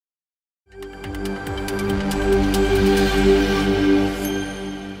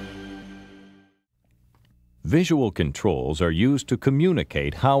Visual controls are used to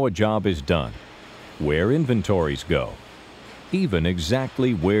communicate how a job is done, where inventories go, even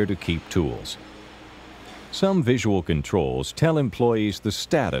exactly where to keep tools. Some visual controls tell employees the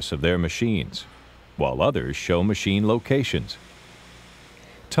status of their machines, while others show machine locations.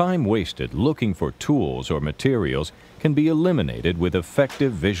 Time wasted looking for tools or materials can be eliminated with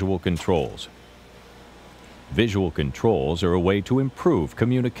effective visual controls. Visual controls are a way to improve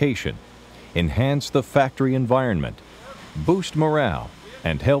communication, enhance the factory environment, boost morale,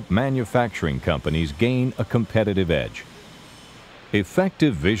 and help manufacturing companies gain a competitive edge.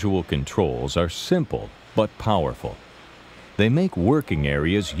 Effective visual controls are simple but powerful. They make working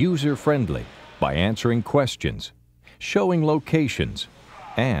areas user-friendly by answering questions, showing locations,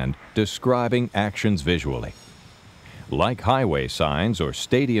 and describing actions visually. Like highway signs or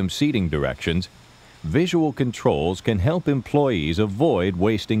stadium seating directions, visual controls can help employees avoid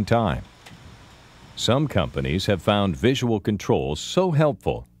wasting time. Some companies have found visual controls so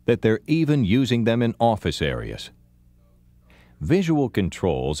helpful that they're even using them in office areas. Visual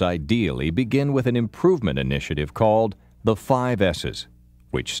controls ideally begin with an improvement initiative called the 5 S's,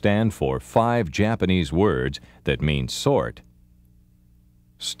 which stand for 5 Japanese words that mean sort,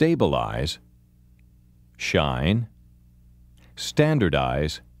 stabilize, shine,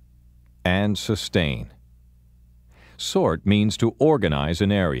 standardize, and sustain. Sort means to organize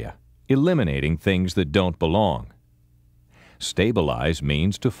an area, eliminating things that don't belong. Stabilize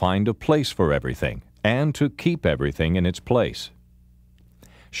means to find a place for everything and to keep everything in its place.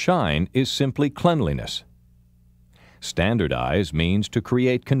 Shine is simply cleanliness. Standardize means to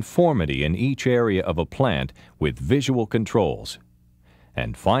create conformity in each area of a plant with visual controls.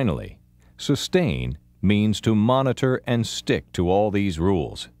 And finally, sustain means to monitor and stick to all these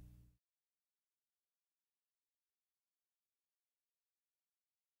rules.